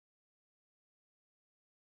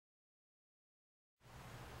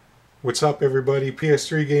What's up everybody,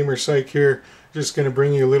 PS3 Gamer Psych here. Just going to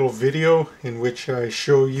bring you a little video in which I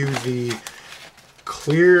show you the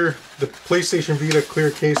PlayStation Vita clear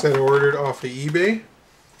case that I ordered off of eBay.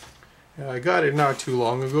 I got it not too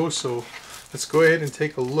long ago, so let's go ahead and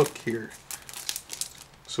take a look here.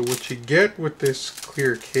 So what you get with this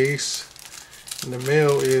clear case in the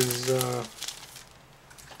mail is,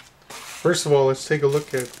 first of all, let's take a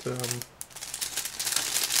look at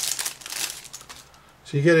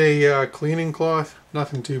so you get a cleaning cloth,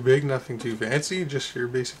 nothing too big, nothing too fancy, just your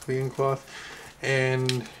basic cleaning cloth,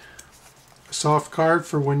 and a soft card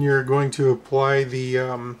for when you're going to apply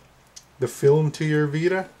the film to your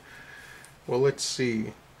Vita. Well, let's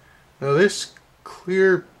see. Now this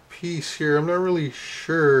clear piece here, I'm not really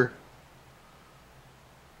sure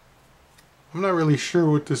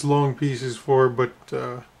what this long piece is for, but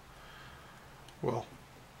well,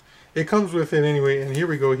 it comes with it anyway. And here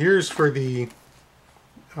we go. Here's for the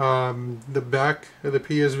back of the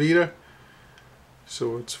PS Vita.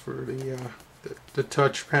 So it's for the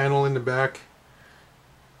touch panel in the back.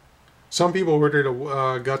 Some people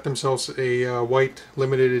got themselves a white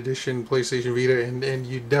limited edition PlayStation Vita, and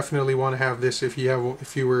you definitely want to have this if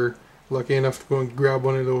you were lucky enough to go and grab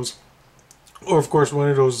one of those, or of course one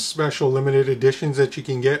of those special limited editions that you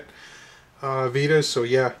can get Vitas. So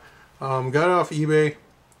yeah, got it off eBay.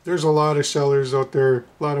 There's a lot of sellers out there,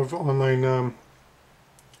 a lot of online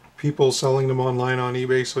people selling them online on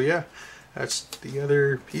eBay. So yeah, that's the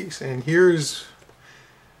other piece, and here's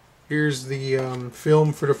the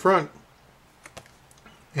film for the front,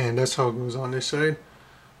 and that's how it goes on this side.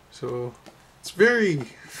 So it's very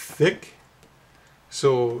thick,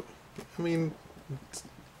 so I mean,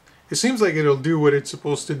 it seems like it'll do what it's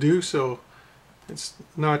supposed to do. So it's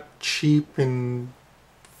not cheap and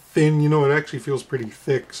thin, you know, it actually feels pretty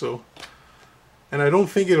thick. So, and I don't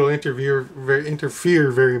think it'll interfere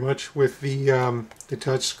very much with the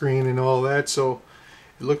touch screen and all that. So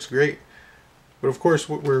it looks great. But of course,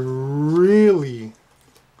 what we really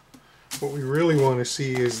want to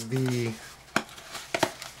see is the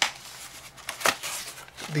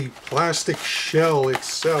plastic shell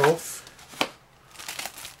itself,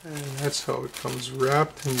 and that's how it comes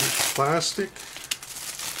wrapped in the plastic.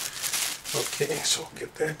 Okay, so I'll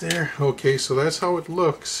get that there. Okay, so that's how it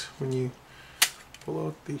looks when you pull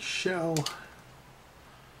out the shell.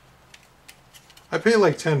 I paid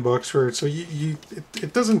like $10 for it, so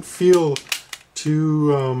it doesn't feel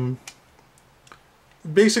too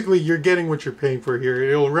basically you're getting what you're paying for here.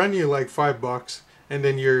 It'll run you like $5, and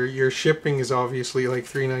then your shipping is obviously like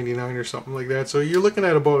 $3.99 or something like that. So you're looking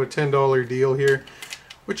at about a $10 deal here,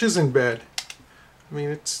 which isn't bad. I mean,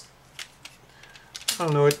 it's, I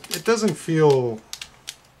don't know, it doesn't feel,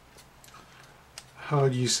 how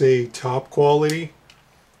do you say, top quality,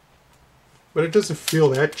 but it doesn't feel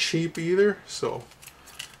that cheap either. So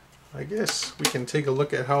I guess we can take a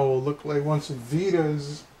look at how it will look like once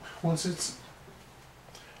it's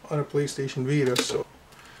on a PlayStation Vita. So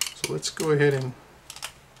let's go ahead and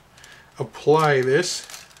apply this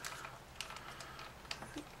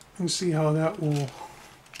and see how that will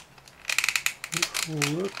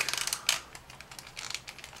look.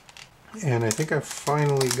 And I think I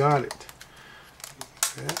finally got it.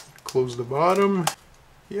 Okay, close the bottom.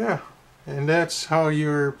 Yeah, and that's how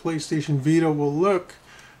your PlayStation Vita will look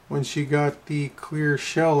once you got the clear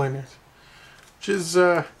shell in it, which is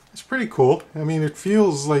it's pretty cool. I mean, it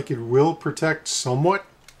feels like it will protect somewhat,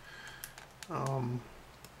 but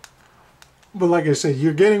like I said,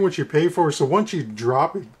 you're getting what you pay for. So once you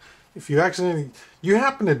drop it, if you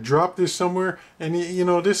happen to drop this somewhere, and you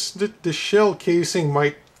know the shell casing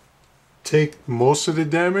might take most of the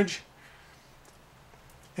damage,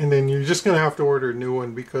 and then you're just gonna have to order a new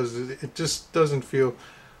one because it just doesn't feel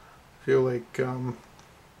like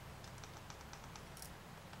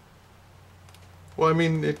well, I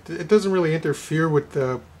mean, it doesn't really interfere with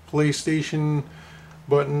the PlayStation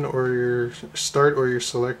button or your start or your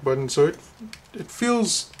select button, so it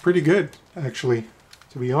feels pretty good, actually,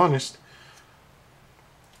 to be honest.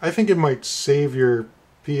 I think it might save your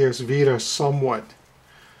PS Vita somewhat.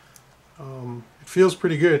 It feels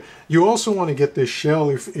pretty good. You also want to get this shell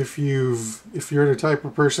if you're the type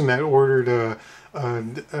of person that ordered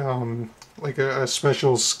like a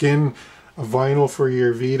special skin, a vinyl for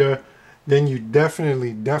your Vita. Then you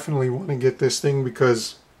definitely want to get this thing,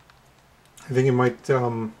 because I think it might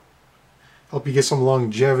help you get some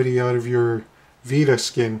longevity out of your Vita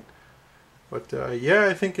skin. But yeah,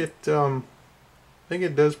 I think it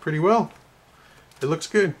does pretty well. It looks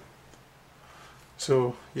good.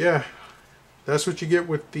 So yeah, that's what you get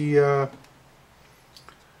with the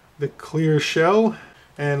clear shell.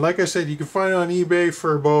 And like I said, you can find it on eBay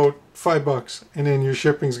for about $5, and then your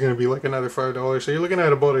shipping's going to be like another $5. So you're looking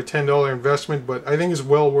at about a $10 investment, but I think it's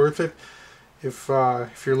well worth it if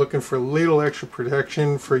you're looking for a little extra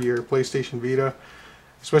protection for your PlayStation Vita,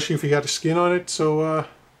 especially if you got a skin on it. So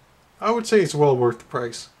I would say it's well worth the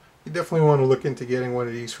price. You definitely want to look into getting one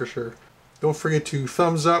of these for sure. Don't forget to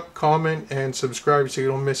thumbs up, comment, and subscribe so you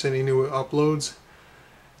don't miss any new uploads.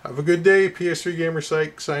 Have a good day. PS3 Gamer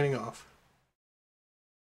Psych signing off.